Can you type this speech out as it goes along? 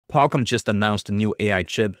Qualcomm just announced a new AI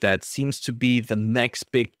chip that seems to be the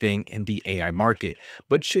next big thing in the AI market.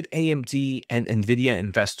 But should AMD and Nvidia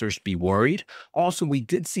investors be worried? Also, we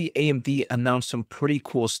did see AMD announce some pretty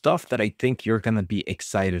cool stuff that I think you're going to be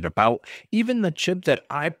excited about. Even the chip that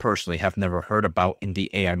I personally have never heard about in the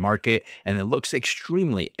AI market, and it looks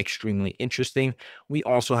extremely, extremely interesting. We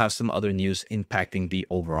also have some other news impacting the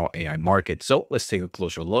overall AI market. So let's take a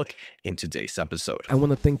closer look in today's episode. I want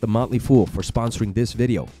to thank The Motley Fool for sponsoring this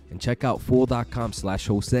video, and check out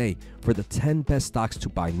fool.com/Jose for the 10 best stocks to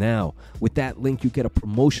buy now. With that link, you get a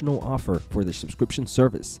promotional offer for the subscription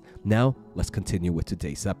service. Now, let's continue with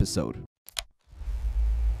today's episode.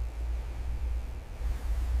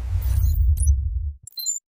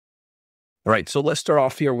 All right, so let's start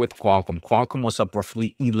off here with Qualcomm. Qualcomm was up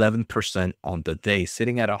roughly 11% on the day,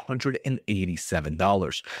 sitting at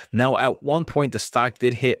 $187. Now, at one point, the stock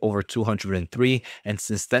did hit over 203, and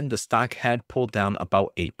since then, the stock had pulled down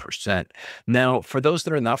about 8%. Now, for those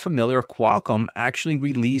that are not familiar, Qualcomm actually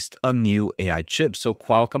released a new AI chip. So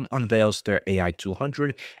Qualcomm unveils their AI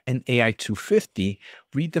 200 and AI 250,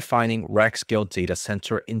 redefining rack-scale data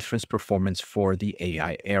center inference performance for the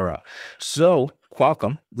AI era. So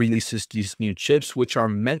Qualcomm releases these new chips, which are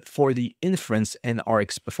meant for the inference and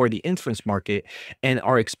for the inference market, and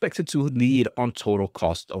are expected to lead on total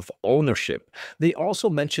cost of ownership. They also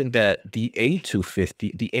mentioned that the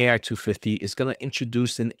A250, the AI 250, is going to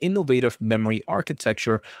introduce an innovative memory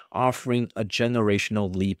architecture, offering a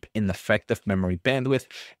generational leap in effective memory bandwidth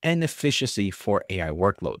and efficiency for AI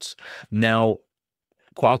workloads. Now,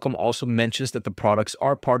 Qualcomm also mentions that the products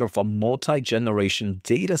are part of a multi-generation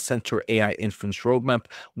data center AI inference roadmap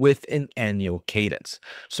with an annual cadence.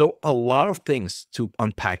 So a lot of things to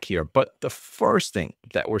unpack here, but the first thing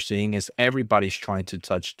that we're seeing is everybody's trying to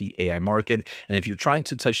touch the AI market. And if you're trying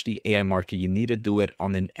to touch the AI market, you need to do it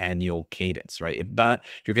on an annual cadence, right? If not,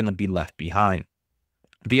 you're going to be left behind.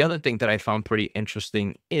 The other thing that I found pretty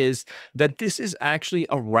interesting is that this is actually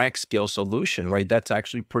a rack scale solution, right? That's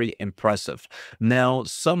actually pretty impressive. Now,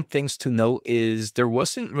 some things to note is there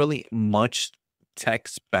wasn't really much tech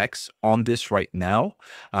specs on this right now.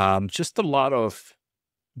 Just a lot of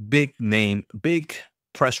big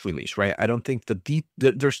press release, right? I don't think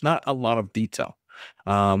there's not a lot of detail.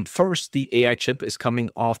 First, the AI chip is coming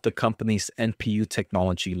off the company's NPU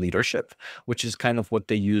technology leadership, which is kind of what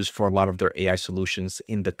they use for a lot of their AI solutions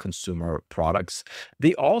in the consumer products.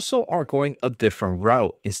 They also are going a different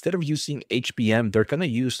route. Instead of using HBM, they're going to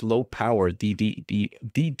use low power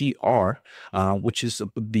DDR, which is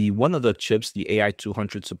one of the chips. The AI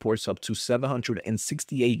 200 supports up to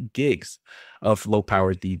 768 gigs of low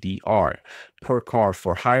power DDR per car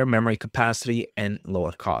for higher memory capacity and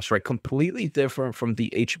lower cost, right? Completely different from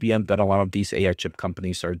the HBM that a lot of these AI chip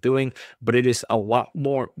companies are doing, but it is a lot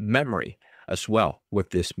more memory as well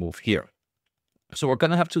with this move here. So we're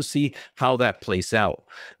going to have to see how that plays out.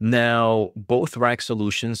 Now, both rack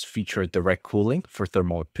solutions feature direct cooling for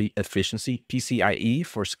thermal efficiency, PCIe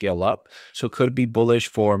for scale up. So it could be bullish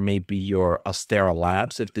for maybe your Astera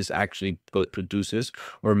Labs if this actually produces,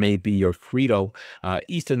 or maybe your Credo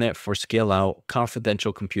Ethernet for scale out,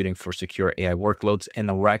 confidential computing for secure AI workloads,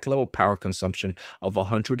 and a rack level power consumption of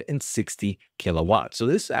 160 kilowatts. So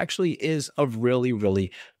this actually is a really,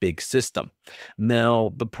 really big system.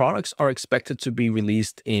 Now, the products are expected to be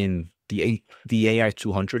released in the AI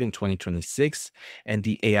 200 in 2026 and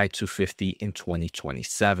the AI 250 in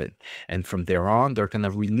 2027. And from there on, they're going to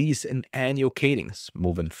release an annual cadence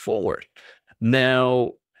moving forward.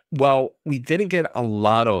 Now, while we didn't get a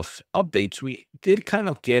lot of updates, we did kind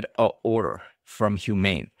of get an order from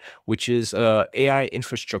Humane, which is AI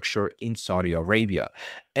infrastructure in Saudi Arabia.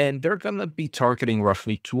 And they're going to be targeting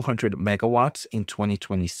roughly 200 megawatts in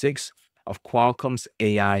 2026 of Qualcomm's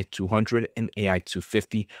AI 200 and AI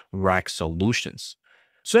 250 rack solutions.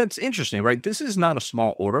 So it's interesting, right? This is not a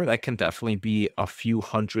small order. That can definitely be a few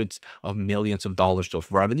hundreds of millions of dollars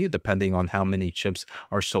of revenue, depending on how many chips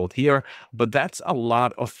are sold here. But that's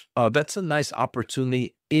that's a nice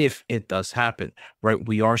opportunity if it does happen, right?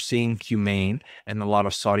 We are seeing Humane and a lot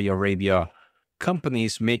of Saudi Arabia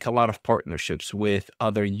companies make a lot of partnerships with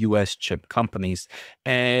other US chip companies,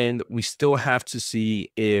 and we still have to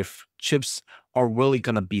see if chips are really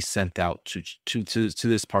going to be sent out to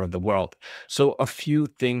this part of the world. So a few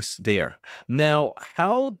things there. Now,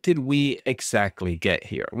 how did we exactly get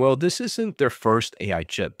here? Well, this isn't their first AI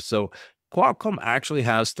chip. So Qualcomm actually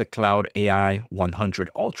has the Cloud AI 100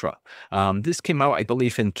 Ultra. This came out, I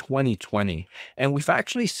believe, in 2020, and we've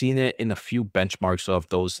actually seen it in a few benchmarks of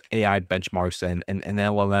those AI benchmarks and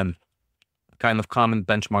LLM kind of common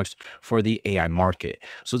benchmarks for the AI market.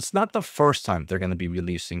 So it's not the first time they're going to be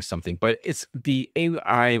releasing something, but it's the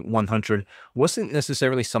AI 100 wasn't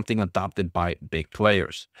necessarily something adopted by big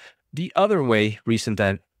players. The other way recent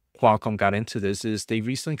that Qualcomm got into this is they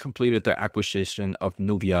recently completed the acquisition of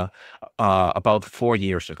Nubia about 4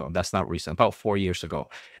 years ago. That's not recent, about 4 years ago.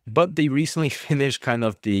 But they recently finished kind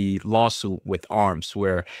of the lawsuit with ARMS,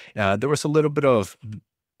 where there was a little bit of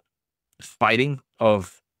fighting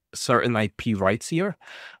of certain IP rights here.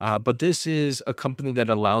 But this is a company that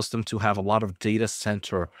allows them to have a lot of data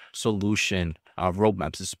center solution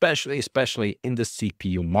roadmaps, especially in the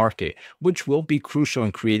CPU market, which will be crucial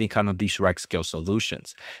in creating kind of these rack scale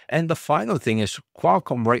solutions. And the final thing is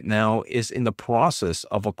Qualcomm right now is in the process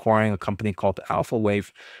of acquiring a company called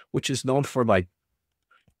AlphaWave, which is known for like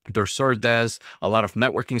they're served as a lot of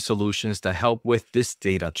networking solutions that help with this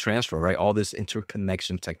data transfer, right? All this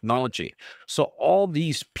interconnection technology. So all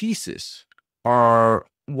these pieces are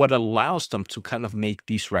what allows them to kind of make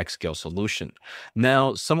these rack scale solution.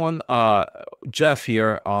 Now, Jeff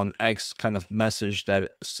here on X kind of messaged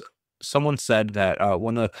that someone said that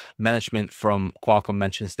one of the management from Qualcomm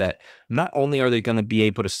mentions that not only are they going to be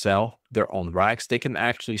able to sell their own racks, they can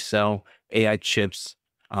actually sell AI chips,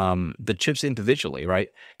 the chips individually, right?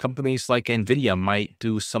 Companies like Nvidia might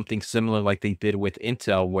do something similar like they did with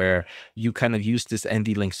Intel, where you kind of use this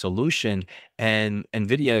NVLink solution and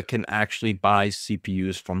Nvidia can actually buy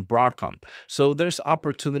CPUs from Broadcom. So there's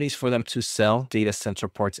opportunities for them to sell data center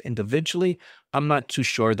parts individually. I'm not too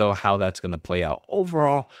sure though how that's going to play out.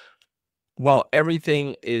 Overall, while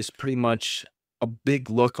everything is pretty much a big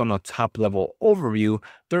look on a top level overview,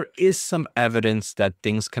 there is some evidence that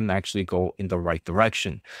things can actually go in the right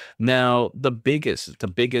direction. Now, the biggest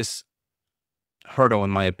hurdle, in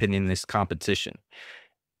my opinion, is competition.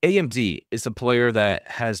 AMD is a player that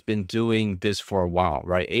has been doing this for a while,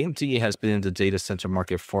 right? AMD has been in the data center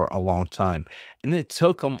market for a long time, and it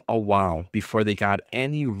took them a while before they got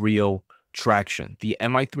any real traction. The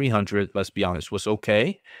MI 300, let's be honest, was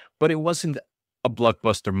okay, but it wasn't a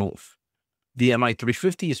blockbuster move. The MI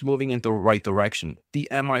 350 is moving in the right direction. The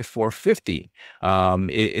MI 450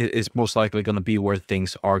 is most likely going to be where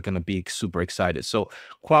things are going to be super excited. So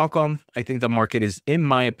Qualcomm, I think the market is, in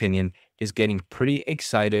my opinion, is getting pretty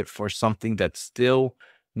excited for something that still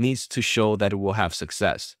needs to show that it will have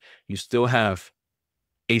success. You still have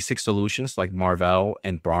ASIC solutions like Marvell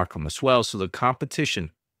and Broadcom as well. So the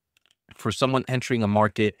competition for someone entering a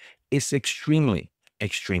market is extremely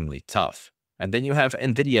tough. And then you have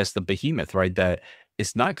Nvidia as the behemoth, right? That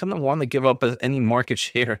is not going to want to give up any market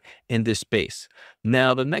share in this space.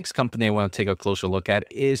 Now, the next company I want to take a closer look at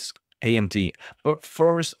is AMD. But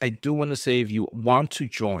first, I do want to say if you want to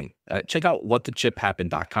join, check out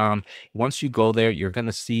whatthechip.happened.com. Once you go there, you're going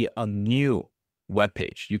to see a new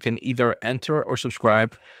webpage. You can either enter or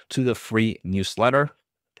subscribe to the free newsletter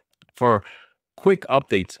for quick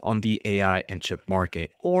updates on the AI and chip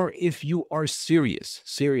market. Or if you are serious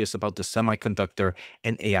about the semiconductor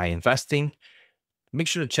and AI investing, make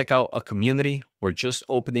sure to check out a community. We're just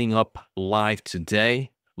opening up live today.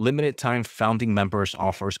 Limited time founding members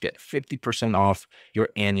offers get 50% off your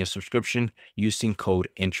annual subscription using code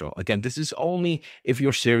INTRO. Again, this is only if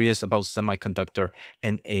you're serious about semiconductor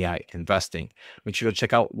and AI investing. Make sure to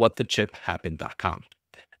check out whatthechip.happened.com.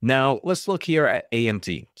 Now, let's look here at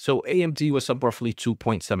AMD. So AMD was up roughly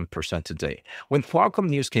 2.7% today. When Qualcomm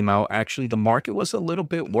news came out, actually, the market was a little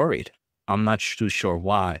bit worried. I'm not too sure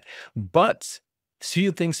why, but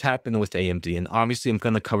few things happened with AMD. And obviously, I'm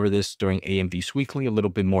going to cover this during AMD's Weekly a little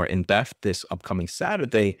bit more in depth this upcoming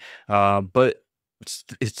Saturday. But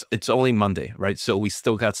it's only Monday, right? So we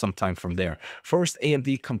still got some time from there. First,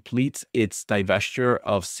 AMD completes its divestiture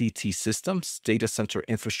of CT Systems, data center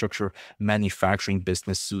infrastructure manufacturing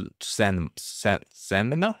business to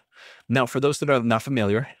Sanmina. Now, for those that are not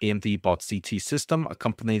familiar, AMD bought CT System, a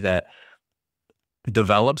company that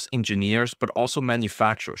develops, engineers, but also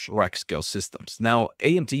manufactures rack scale systems. Now,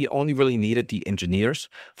 AMD only really needed the engineers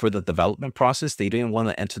for the development process. They didn't want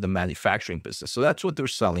to enter the manufacturing business. So that's what they're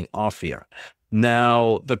selling off here.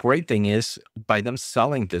 Now, the great thing is by them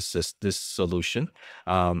selling this solution,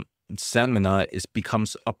 Sanmina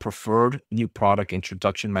becomes a preferred new product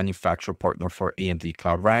introduction manufacturer partner for AMD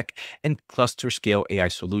Cloud Rack and cluster scale AI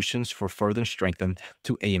solutions for further strengthen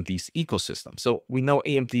to AMD's ecosystem. So we know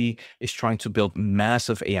AMD is trying to build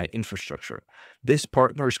massive AI infrastructure. This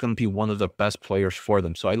partner is going to be one of the best players for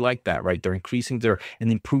them. So I like that, right? They're increasing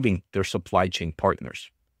and improving their supply chain partners.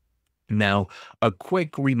 Now, a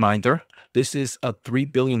quick reminder, this is a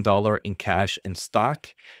 $3 billion in cash and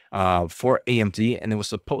stock for AMD, and it was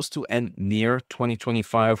supposed to end near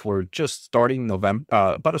 2025. We're just starting November,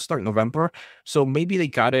 about to start November. So maybe they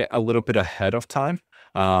got it a little bit ahead of time.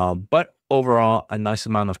 But overall, a nice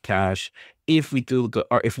amount of cash. If we do,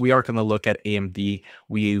 or if we are going to look at AMD,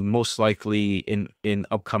 we most likely in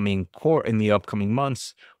the upcoming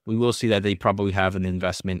months, we will see that they probably have an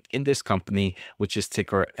investment in this company, which is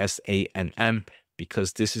ticker SANM,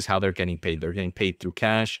 because this is how they're getting paid. They're getting paid through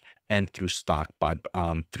cash and through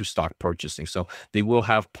through stock purchasing. So they will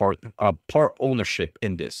have part ownership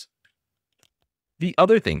in this. The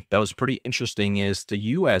other thing that was pretty interesting is the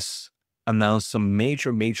US announced some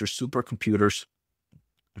major supercomputers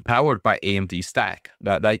powered by AMD stack.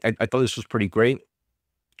 I thought this was pretty great.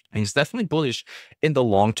 And it's definitely bullish in the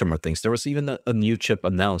long term of things. There was even a new chip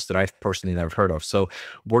announced that I've personally never heard of. So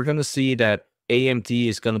we're going to see that AMD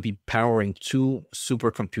is going to be powering two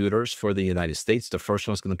supercomputers for the United States. The first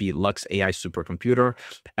one is going to be Lux AI supercomputer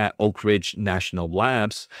at Oak Ridge National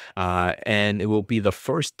Labs. And it will be the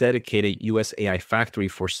first dedicated US AI factory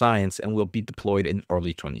for science and will be deployed in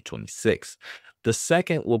early 2026. The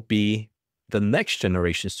second will be the next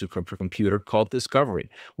generation supercomputer called Discovery,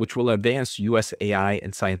 which will advance US AI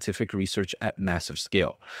and scientific research at massive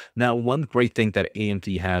scale. Now, one great thing that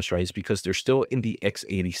AMD has, right, is because they're still in the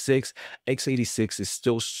x86. x86 is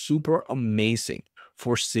still super amazing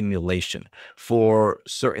for simulation, for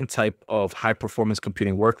certain type of high performance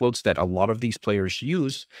computing workloads that a lot of these players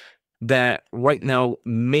use, that right now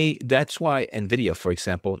that's why Nvidia, for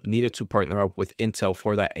example, needed to partner up with Intel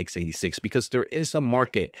for that x86, because there is a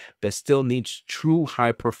market that still needs true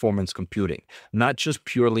high performance computing, not just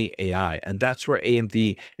purely AI. And that's where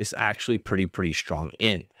AMD is actually pretty strong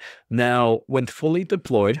in. Now, when fully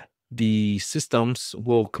deployed, the systems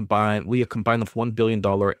will combine a combine of $1 billion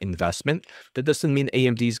investment. That doesn't mean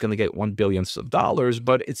AMD is going to get $1 billion,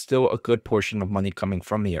 but it's still a good portion of money coming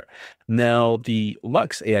from here. Now, the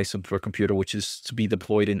Lux AI supercomputer, which is to be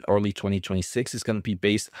deployed in early 2026, is going to be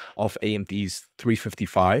based off AMD's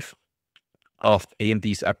 355, of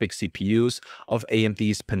AMD's EPYC CPUs, of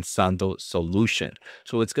AMD's Pensando solution.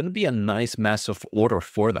 So it's going to be a nice massive order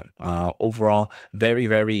for them. Overall,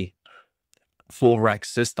 very full rack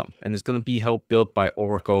system, and it's going to be helped built by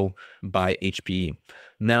Oracle, by HPE.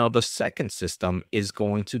 Now, the second system is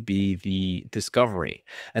going to be the Discovery,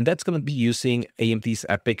 and that's going to be using AMD's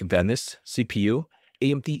EPYC Venice CPU,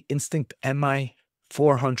 AMD Instinct MI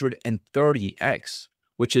 430X,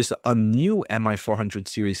 which is a new MI 400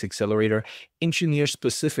 series accelerator engineered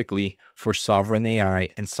specifically for sovereign AI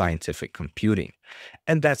and scientific computing.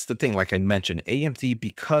 And that's the thing, like I mentioned, AMD,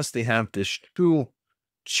 because they have this true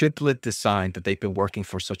chiplet design that they've been working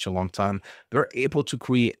for such a long time, they're able to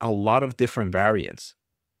create a lot of different variants.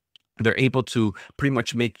 They're able to pretty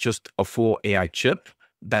much make just a full AI chip.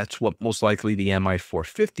 That's what most likely the MI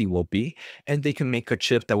 450 will be. And they can make a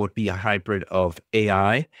chip that would be a hybrid of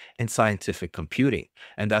AI and scientific computing.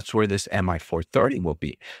 And that's where this MI 430 will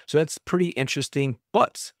be. So that's pretty interesting.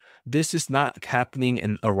 But this is not happening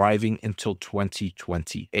and arriving until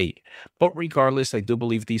 2028. But regardless, I do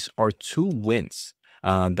believe these are two wins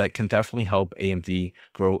that can definitely help AMD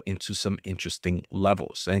grow into some interesting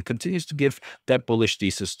levels and continues to give that bullish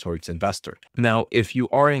thesis towards investors. Now, if you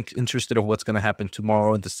are interested in what's going to happen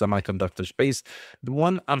tomorrow in the semiconductor space, the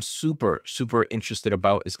one I'm super interested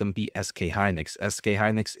about is going to be SK Hynix. SK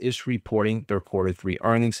Hynix is reporting their Q3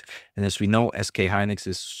 earnings. And as we know, SK Hynix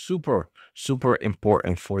is super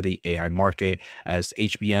important for the AI market, as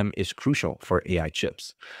HBM is crucial for AI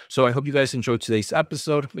chips. So I hope you guys enjoyed today's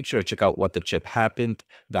episode. Make sure to check out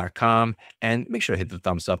whatthechip.com and make sure to hit the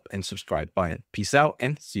thumbs up and subscribe button. Peace out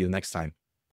and see you next time.